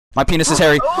My penis is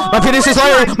hairy. My penis is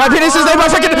hairy. My penis is my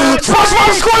freaking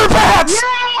SpongeBob SquarePants.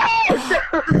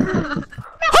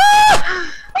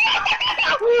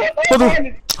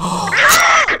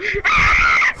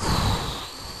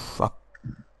 Fuck.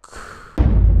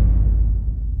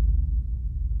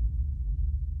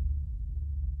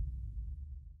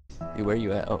 Where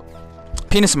you at? Oh.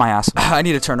 Penis in my ass. I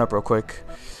need to turn up real quick.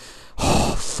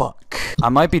 Oh, fuck. I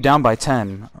might be down by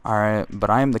 10, alright, but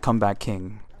I am the comeback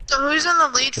king. So who's in the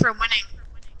lead for winning?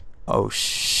 Oh,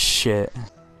 shit.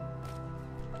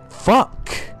 Fuck.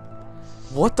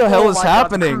 What the hell is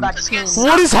happening?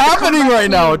 What is happening right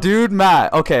now, dude?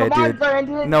 Matt, okay, dude.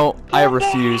 No, I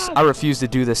refuse. I refuse to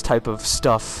do this type of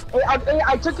stuff.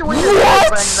 I took it away from you,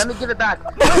 Brandon. Let me give it back.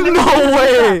 No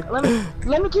way!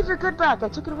 Let me give your good back. I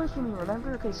took it away from you,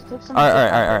 remember? Okay, so take some.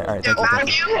 Alright.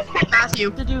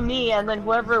 Matthew. To do me, and then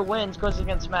whoever wins goes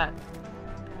against Matt.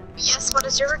 Yes, what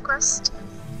is your request?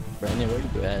 Brandon, where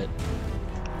you at?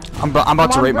 I'm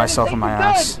about to rape myself in my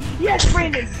ass. Yes,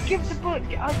 Brandon, give the book.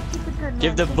 Keep it good.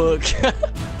 Give the book.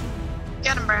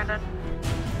 Get him, Brandon.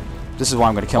 This is why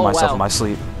I'm gonna kill myself in my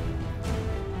sleep.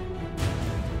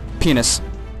 Penis.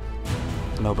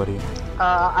 Nobody.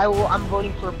 I'm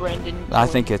voting for Brandon. I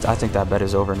think that bet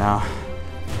is over now.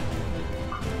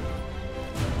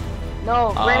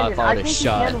 No, Brandon. I think you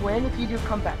shot. can win if you do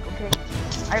comeback. Okay.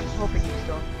 I'm hoping you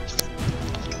still.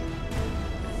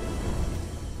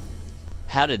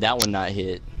 How did that one not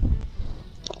hit?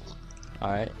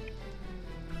 Alright.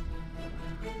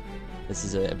 This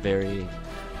is a very...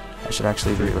 I should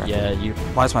actually be right. Yeah, you...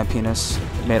 Why is my penis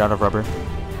made out of rubber?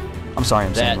 I'm sorry,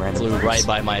 I'm saying random flew words. right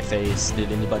by my face.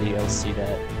 Did anybody else see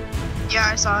that? Yeah,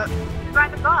 I saw it. By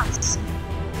the boss.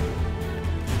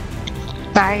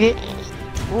 Bag it.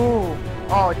 Ooh.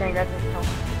 Oh, dang, that doesn't help.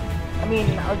 I mean,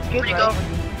 it's good, right?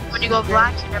 When you go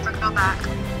black, you never go back.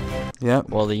 Yep.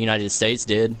 Well, the United States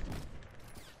did.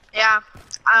 Yeah.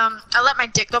 I let my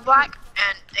dick go black,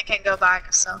 and it can go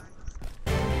back, so.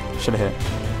 Should've hit.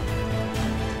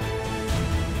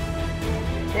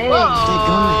 Dang.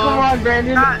 Come on,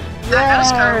 Brandon.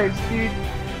 Yes, dude.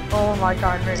 Oh my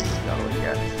god, Brandon. Oh,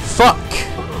 yes. Fuck!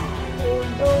 Oh,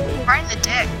 no. Right in the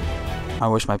dick. I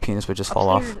wish my penis would just fall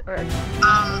off.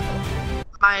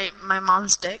 My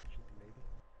mom's dick.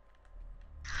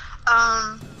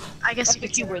 I guess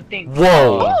you would think.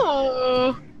 Whoa!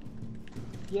 Oh!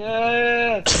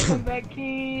 Yes! Come back,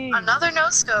 king! Another no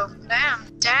scope.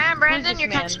 Damn, Brandon, you're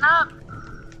catching up.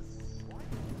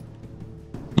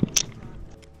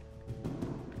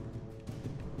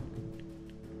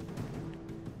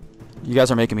 You guys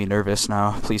are making me nervous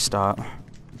now. Please stop.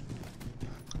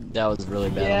 That was really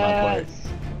bad on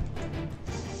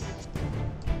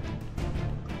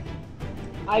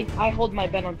my part. I hold my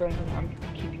bet on Brandon. I'm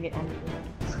keeping it on the board.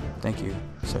 Thank you,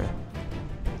 sir.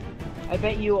 I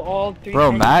bet you all 3.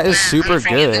 Bro, Matt is super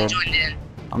good.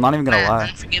 I'm not even gonna lie.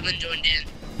 Unforgiven joined in.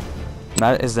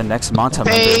 Matt is the next Monta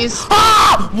member. Phase.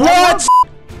 Ah! What?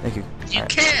 Thank you. You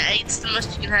can't. It's the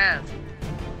most you can have.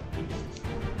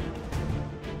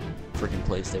 Freaking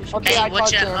PlayStation. Okay, Hey, I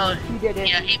watch talked to out. him. He did it.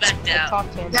 Yeah, he backed I out.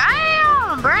 talked to him.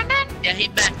 Damn, Brandon. Yeah, he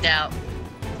backed out.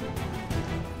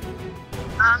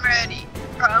 I'm ready.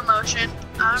 Promotion.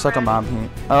 Suck a mom heat.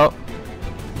 Oh,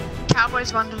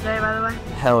 Cowboys won today, by the way.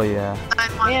 hell yeah.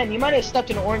 9-1. Man, you might have stepped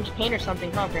in orange paint or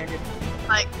something, huh, Brandon?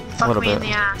 Like, fuck Little me in bit.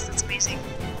 the ass. That's amazing.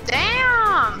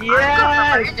 Damn! Yes!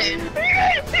 I'm good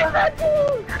for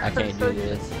Brandon. I can't do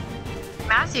this.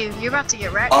 Matthew, you're about to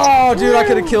get wrecked. Oh, dude, I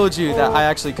could have killed you. That I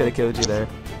actually could have killed you there.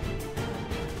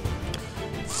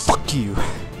 Fuck you.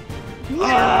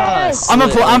 Yes!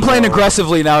 I'm playing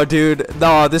aggressively now, dude.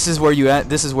 No, this is where you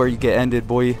get ended,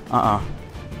 boy.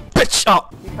 Bitch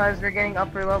up. Because we're getting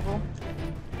upper level.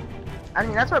 I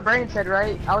mean, that's what Brandon said,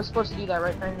 right? I was supposed to do that,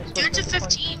 right, Brandon? Do it to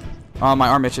 15. Oh, my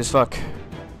arm itches. Fuck.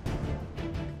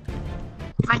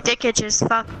 My dick itches.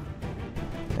 Fuck.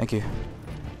 Thank you.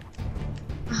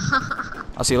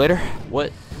 I'll see you later.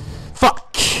 What?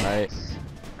 Fuck. Alright.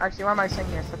 Actually, why am I saying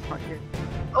yes? That's not good.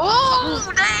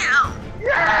 Oh, damn!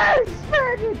 Yes!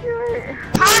 Brandon, do it!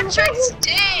 Patrick's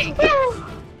dick!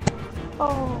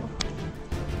 Oh.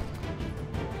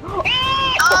 Oh!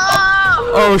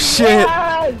 Oh shit.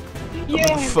 Yes! I'm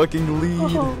Yes! fucking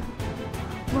lead. Oh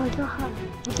my god.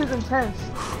 This is intense.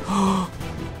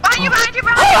 Behind you, behind you,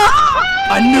 behind you! Oh!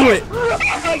 I knew it. Oh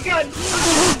my god.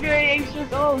 This is very anxious.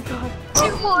 Oh god.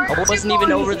 2 more. I wasn't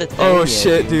even over the thing Oh yet,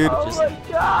 shit, dude. Oh Just- my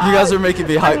god. You guys are making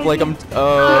me hype like I'm.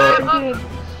 Brandon.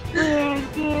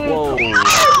 Whoa.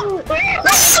 Oh my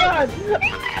god.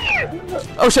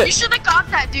 Oh You shit. should have got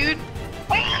that, dude.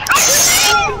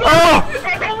 Oh.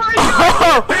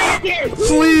 Oh my god.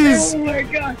 Please. Oh my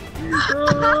god.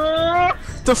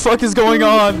 The fuck is going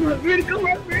on?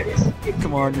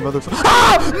 Come on, you motherfucker.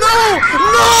 Ah!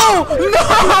 No! No!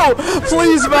 No!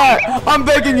 Please, Matt! I'm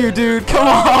begging you, dude. Come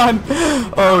on!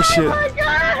 Oh, shit. Oh my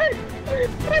god!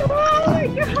 Oh my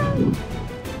god!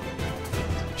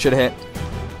 Should've hit.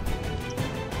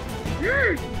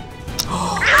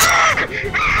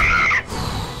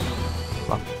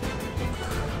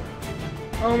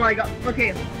 Oh my god.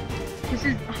 Okay. This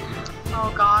is.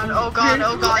 Oh god, oh god,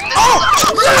 oh god.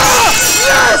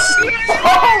 Yes!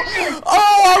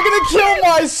 Oh, I'm gonna kill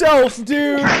myself,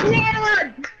 dude.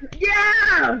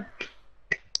 Yeah!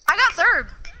 I got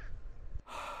third.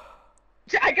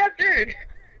 I got third.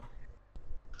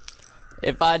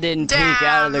 If I didn't peek Damn,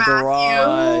 out of the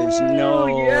garage, no.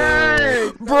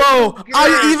 Yes. Bro,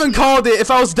 I even called it. If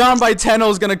I was down by 10, I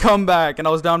was gonna come back, and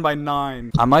I was down by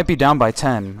 9. I might be down by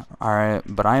 10, alright,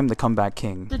 but I am the comeback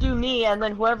king. To do me, and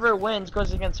then whoever wins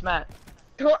goes against Matt.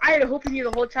 So I had hope in you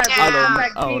the whole time. Damn.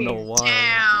 I don't know why.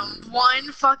 Damn,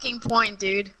 1 fucking point,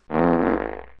 dude.